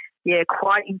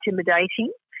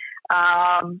intimidating.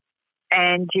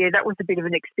 And, that was a bit of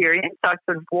an experience. I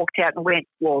sort of walked out and went,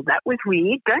 well, that was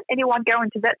weird. Don't anyone go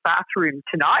into that bathroom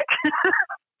tonight.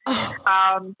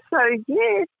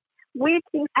 Weird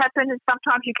things happen, and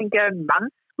sometimes you can go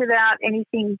months without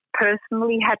anything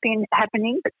personally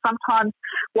happening. But sometimes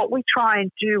what we try and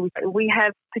do, we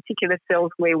have particular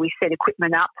cells where we set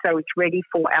equipment up so it's ready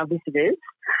for our visitors.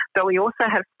 But we also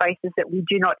have spaces that we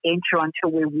do not enter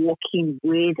until we walk in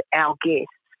with our guests.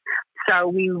 So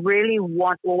we really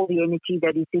want all the energy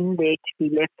that is in there to be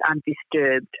left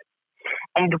undisturbed.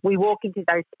 And we walk into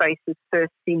those spaces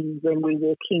first thing when we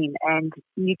walk in, and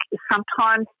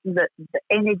sometimes the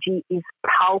energy is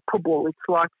palpable. It's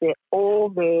like they're all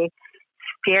there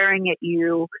staring at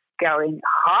you, going,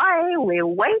 hi, we're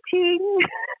waiting.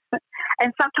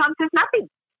 And sometimes there's nothing.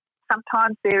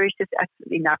 Sometimes there is just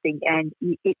absolutely nothing, and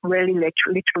it really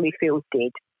literally feels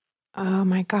dead. Oh,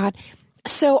 my God.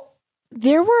 So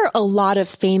there were a lot of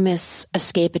famous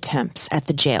escape attempts at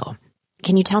the jail.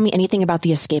 Can you tell me anything about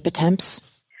the escape attempts?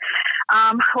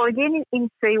 Well, again, in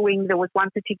Sea Wing, there was one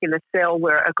particular cell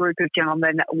where a group of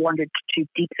gentlemen wanted to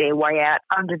dig their way out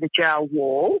under the jail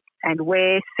wall. And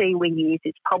where Sea Wing is,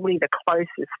 it's probably the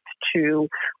closest to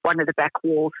one of the back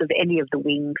walls of any of the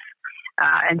wings.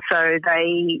 And so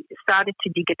they started to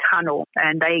dig a tunnel,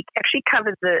 and they actually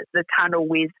covered the tunnel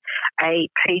with a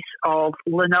piece of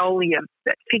linoleum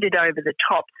that fitted over the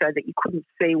top so that you couldn't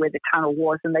see where the tunnel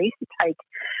was. And they used to take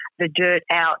the dirt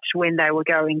out when they were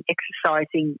going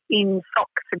exercising in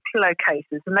socks and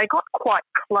pillowcases, and they got quite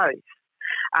close,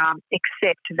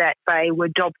 except that they were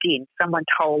dobbed in. Someone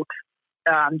told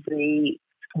the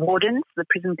wardens, the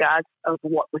prison guards, of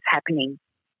what was happening.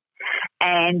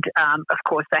 And, of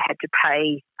course, they had to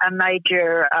pay a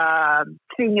major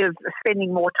thing of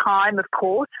spending more time, of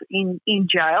course, in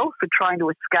jail for trying to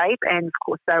escape. And, of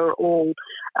course, they were all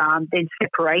then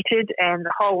separated, and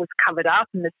the hole was covered up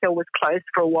and the cell was closed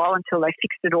for a while until they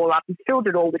fixed it all up and filled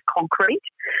it all with concrete.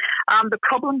 The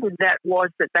problem with that was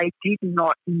that they did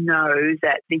not know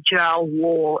that the jail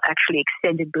wall actually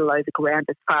extended below the ground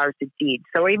as far as it did.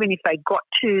 So even if they got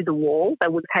to the wall, they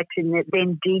would have had to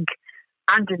then dig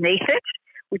underneath it,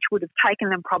 which would have taken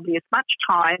them probably as much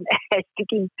time as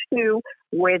digging to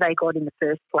where they got in the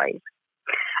first place.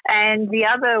 And the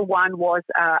other one was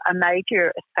a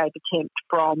major escape attempt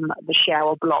from the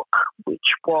shower block, which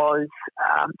was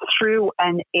through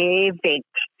an air vent.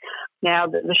 Now,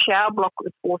 the shower block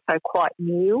was also quite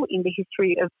new in the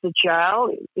history of the jail.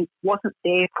 It wasn't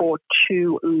there for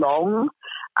too long,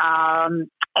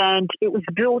 and it was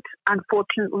built,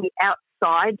 unfortunately,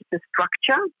 outside the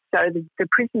structure. So the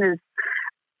prisoners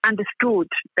understood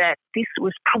that this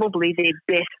was probably their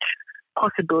best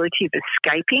possibility of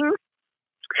escaping.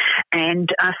 And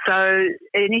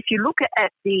if you look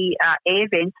at the air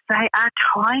vents, they are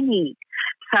tiny.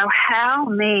 So how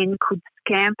men could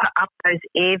scamper up those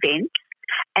air vents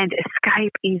and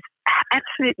escape is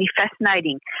absolutely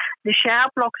fascinating. The shower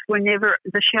block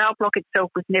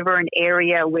itself was never an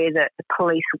area where the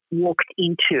police walked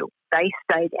into. They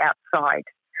stayed outside.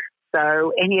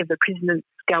 So any of the prisoners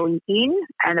going in,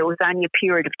 and there was only a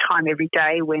period of time every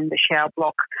day when the shower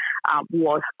block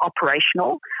was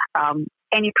operational.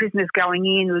 Any prisoners going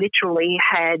in literally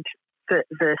had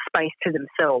the space to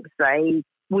themselves. They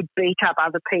would beat up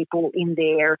other people in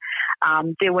there.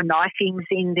 There were knifings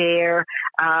in there.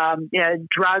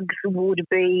 Drugs would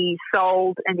be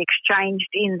sold and exchanged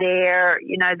in there.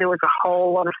 There was a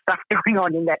whole lot of stuff going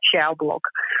on in that shower block.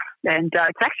 And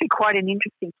it's actually quite an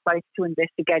interesting place to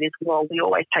investigate as well. We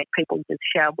always take people to the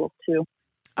shower block too.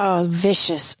 Oh,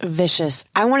 vicious, vicious.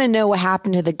 I want to know what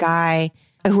happened to the guy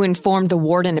who informed the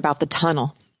warden about the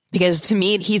tunnel. Because to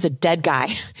me, he's a dead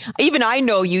guy. Even I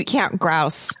know you can't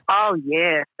grouse. Oh,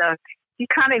 yeah. So you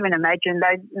can't even imagine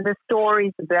the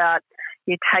stories about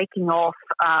you taking off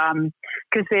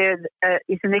because there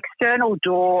is an external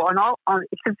door.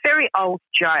 It's a very old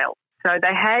jail. So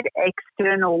they had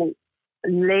external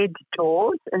lead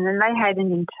doors, and then they had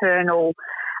an internal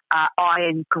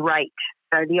iron grate.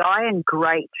 So the iron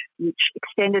grate, which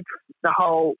extended the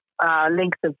whole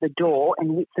length of the door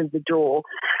and width of the door,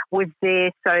 was there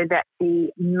so that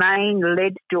the main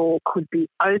lead door could be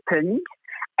opened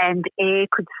and air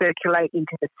could circulate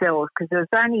into the cells because there was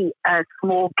only a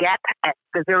small gap at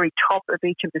the very top of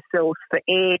each of the cells for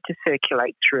air to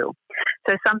circulate through.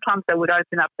 So sometimes they would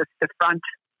open up the front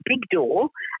big door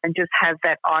and just have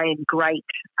that iron grate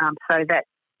so that,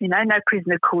 no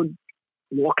prisoner could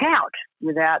walk out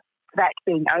without that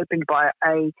being opened by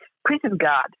a prison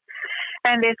guard.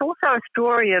 And there's also a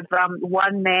story of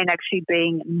one man actually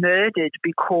being murdered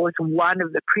because one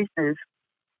of the prisoners,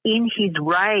 in his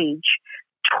rage,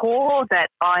 tore that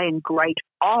iron grate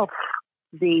off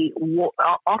the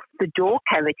door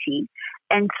cavity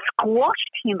and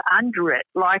squashed him under it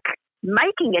like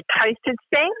making a toasted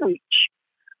sandwich,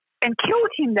 and killed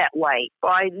him that way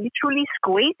by literally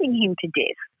squeezing him to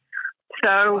death.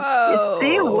 So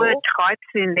there were types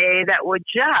in there that were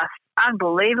just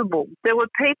unbelievable. There were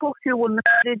people who were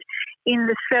murdered in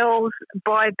the cells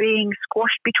by being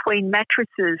squashed between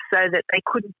mattresses so that they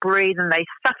couldn't breathe and they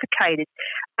suffocated.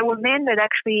 There were men that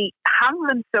actually hung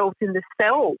themselves in the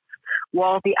cells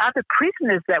while the other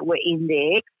prisoners that were in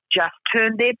there just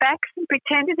turned their backs and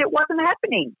pretended it wasn't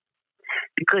happening.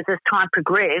 Because as time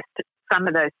progressed, some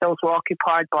of those cells were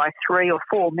occupied by 3 or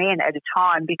 4 men at a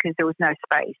time because there was no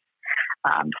space.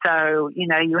 So,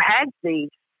 you had these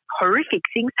horrific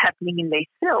things happening in these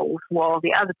cells while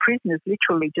the other prisoners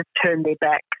literally just turned their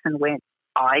backs and went,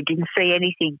 I didn't see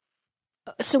anything.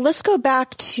 So let's go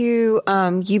back to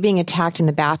you being attacked in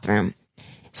the bathroom.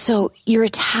 So you're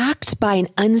attacked by an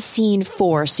unseen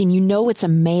force and it's a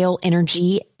male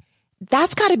energy.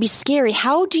 That's got to be scary.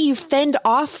 How do you fend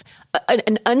off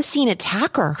an unseen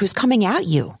attacker who's coming at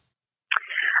you?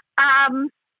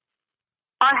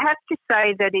 I have to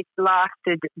say that it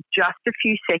lasted just a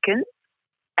few seconds.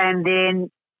 And then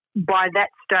by that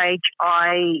stage,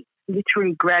 I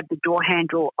literally grabbed the door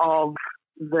handle of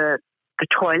the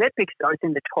toilet because I was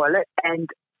in the toilet and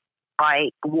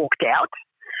I walked out.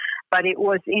 But it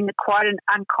was in quite an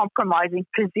uncompromising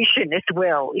position as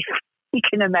well, if you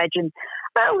can imagine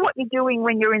what you're doing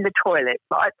when you're in the toilet,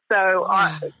 right? So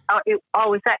I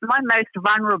was at my most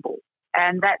vulnerable,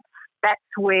 and that's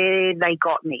where they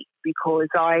got me because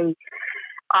I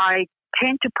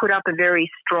tend to put up a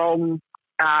very strong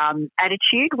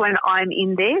attitude when I'm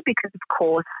in there because, of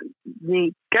course,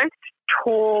 the ghost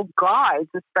tour guides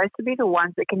are supposed to be the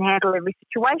ones that can handle every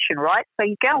situation, right? So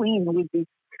you go in with this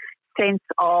sense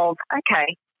of,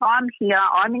 okay, I'm here,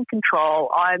 I'm in control,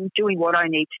 I'm doing what I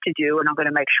need to do, and I'm going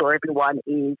to make sure everyone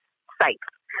is safe.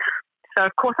 So,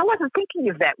 of course, I wasn't thinking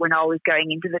of that when I was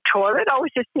going into the toilet. I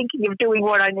was just thinking of doing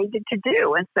what I needed to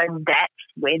do. And so that's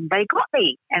when they got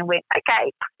me and went,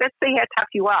 okay, let's see how tough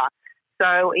you are.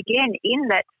 So, again, in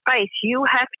that space, you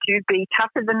have to be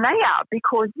tougher than they are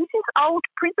because this is old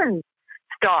prison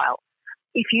style.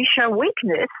 If you show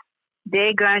weakness,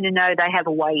 they're going to know they have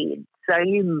a way in. So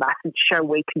you mustn't show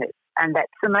weakness. And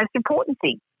that's the most important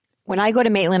thing. When I go to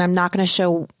Maitland, I'm not going to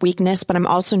show weakness, but I'm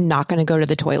also not going to go to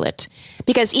the toilet.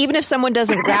 Because even if someone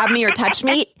doesn't grab me or touch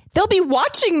me, they'll be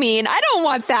watching me. And I don't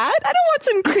want that. I don't want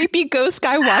some creepy ghost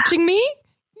guy watching me.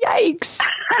 Yikes.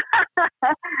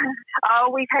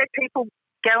 Oh, we've had people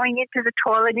going into the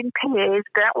toilet in pairs.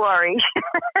 Don't worry.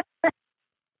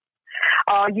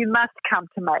 Oh, you must come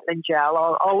to Maitland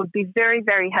Gaol. I would be very,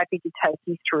 very happy to take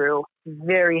you through.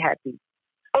 Very happy.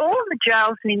 All the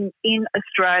jails in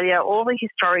Australia, all the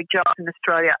historic jails in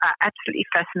Australia are absolutely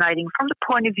fascinating from the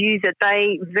point of view that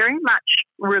they very much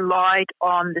relied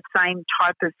on the same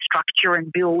type of structure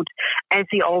and build as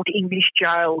the old English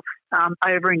jails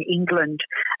over in England.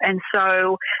 And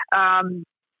so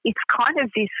it's kind of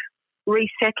this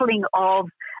resettling of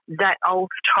that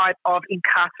old type of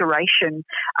incarceration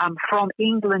from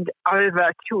England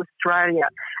over to Australia.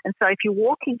 And so if you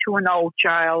walk into an old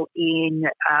jail in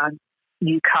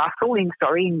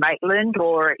in Maitland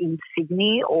or in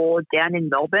Sydney or down in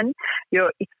Melbourne,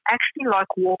 it's actually like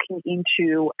walking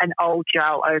into an old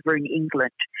jail over in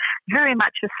England. Very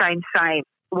much the same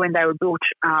when they were built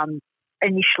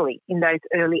initially in those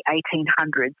early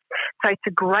 1800s. So it's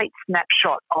a great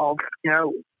snapshot of,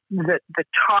 the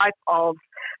type of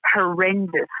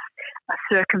horrendous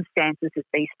circumstances that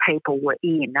these people were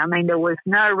in. I mean, there was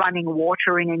no running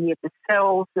water in any of the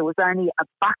cells. There was only a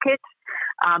bucket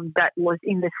that was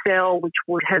in the cell, which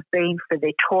would have been for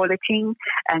their toileting,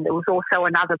 and there was also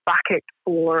another bucket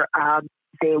for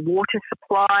their water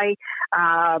supply.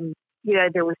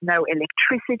 There was no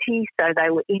electricity, so they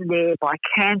were in there by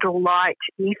candlelight,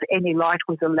 if any light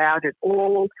was allowed at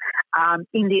all.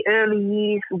 In the early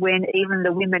years, when even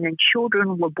the women and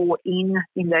children were brought in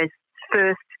those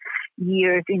first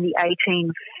years in the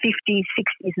 1850s,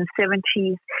 60s and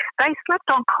 70s, they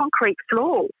slept on concrete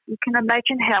floors. You can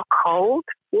imagine how cold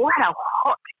or how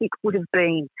hot it would have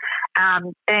been.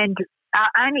 And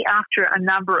only after a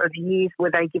number of years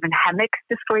were they given hammocks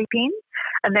to sleep in.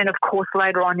 And then, of course,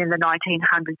 later on in the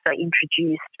 1900s, they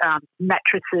introduced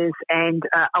mattresses and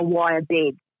a wire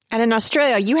bed. And in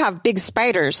Australia, you have big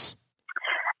spiders.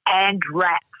 And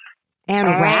rats. And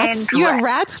rats? You have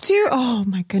rats too? Oh,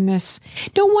 my goodness.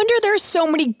 No wonder there's so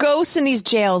many ghosts in these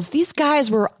jails. These guys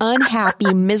were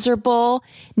unhappy, miserable,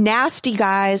 nasty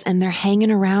guys, and they're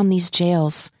hanging around these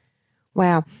jails.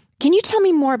 Wow. Can you tell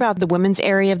me more about the women's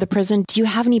area of the prison? Do you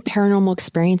have any paranormal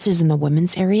experiences in the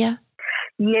women's area?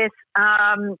 Yes.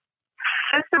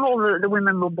 First of all, the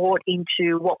women were brought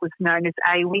into what was known as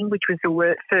A Wing, which was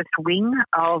the first wing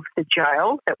of the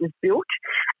jail that was built.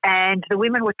 And the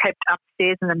women were kept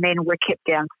upstairs and the men were kept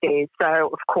downstairs. So,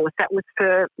 of course, that was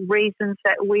for reasons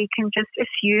that we can just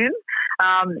assume,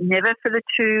 never for the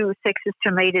two sexes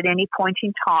to meet at any point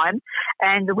in time.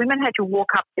 And the women had to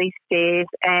walk up these stairs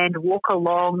and walk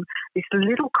along this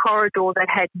little corridor that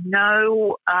had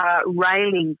no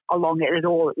railing along it at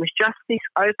all. It was just this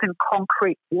open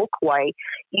concrete walkway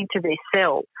into their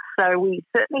cells. So we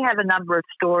certainly have a number of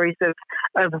stories of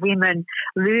women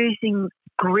losing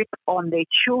grip on their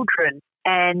children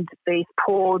and these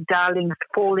poor darlings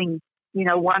falling,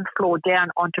 one floor down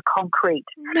onto concrete.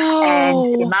 No.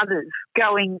 And their mothers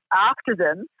going after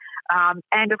them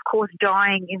and, of course,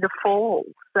 dying in the fall.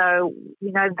 So,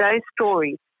 those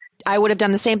stories. I would have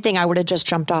done the same thing. I would have just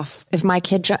jumped off. If my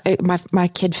kid my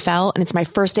kid fell and it's my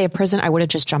first day of prison, I would have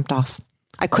just jumped off.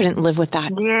 I couldn't live with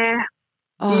that. Yeah.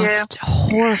 Oh, yeah. It's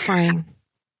horrifying.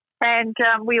 And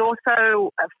we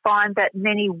also find that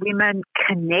many women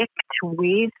connect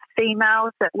with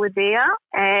females that were there.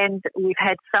 And we've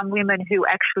had some women who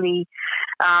actually,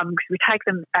 we take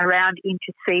them around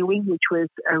into C Wing, which was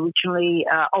originally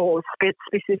or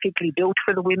specifically built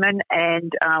for the women.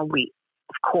 And we,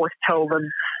 of course, tell them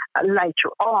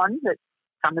later on that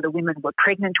some of the women were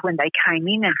pregnant when they came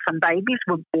in and some babies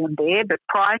were born there. But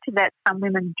prior to that, some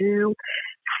women do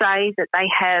say that they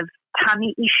have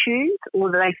tummy issues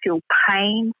or they feel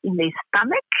pain in their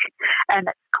stomach. And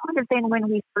that's kind of then when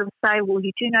we sort of say, well,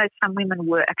 you do know some women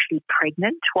were actually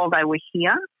pregnant while they were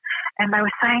here. And they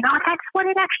were saying, oh, that's what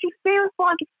it actually feels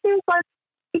like. It feels like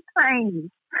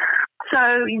pain.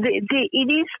 So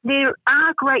there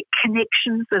are great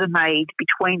connections that are made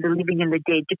between the living and the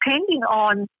dead, depending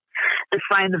on the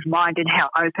frame of mind and how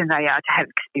open they are to have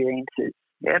experiences.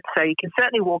 Yep. So you can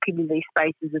certainly walk into these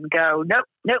spaces and go, nope,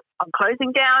 I'm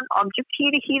closing down. I'm just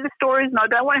here to hear the stories and I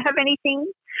don't want to have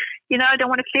anything, I don't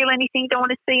want to feel anything, don't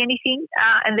want to see anything.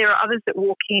 And there are others that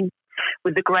walk in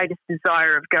with the greatest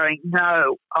desire of going,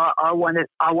 no, I want to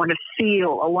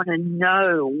feel, I want to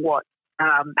know what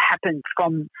happened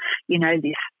from,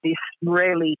 this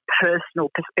really personal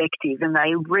perspective, and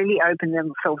they really open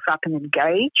themselves up and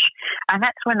engage. And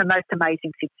that's when the most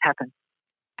amazing things happen.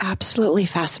 Absolutely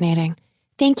fascinating.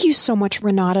 Thank you so much,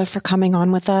 Renata, for coming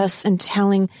on with us and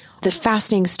telling the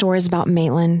fascinating stories about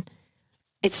Maitland.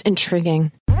 It's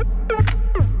intriguing.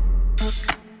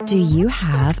 Do you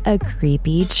have a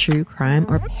creepy true crime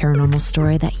or paranormal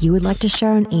story that you would like to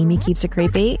share on Aimee Keeps It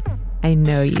Creepy? I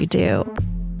know you do.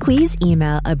 Please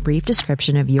email a brief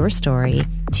description of your story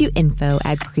to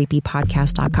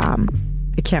info@creepypodcast.com.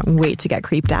 I can't wait to get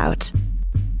creeped out.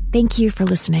 Thank you for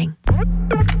listening.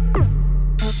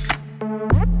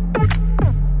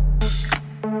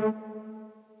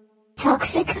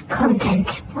 Toxic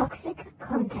content.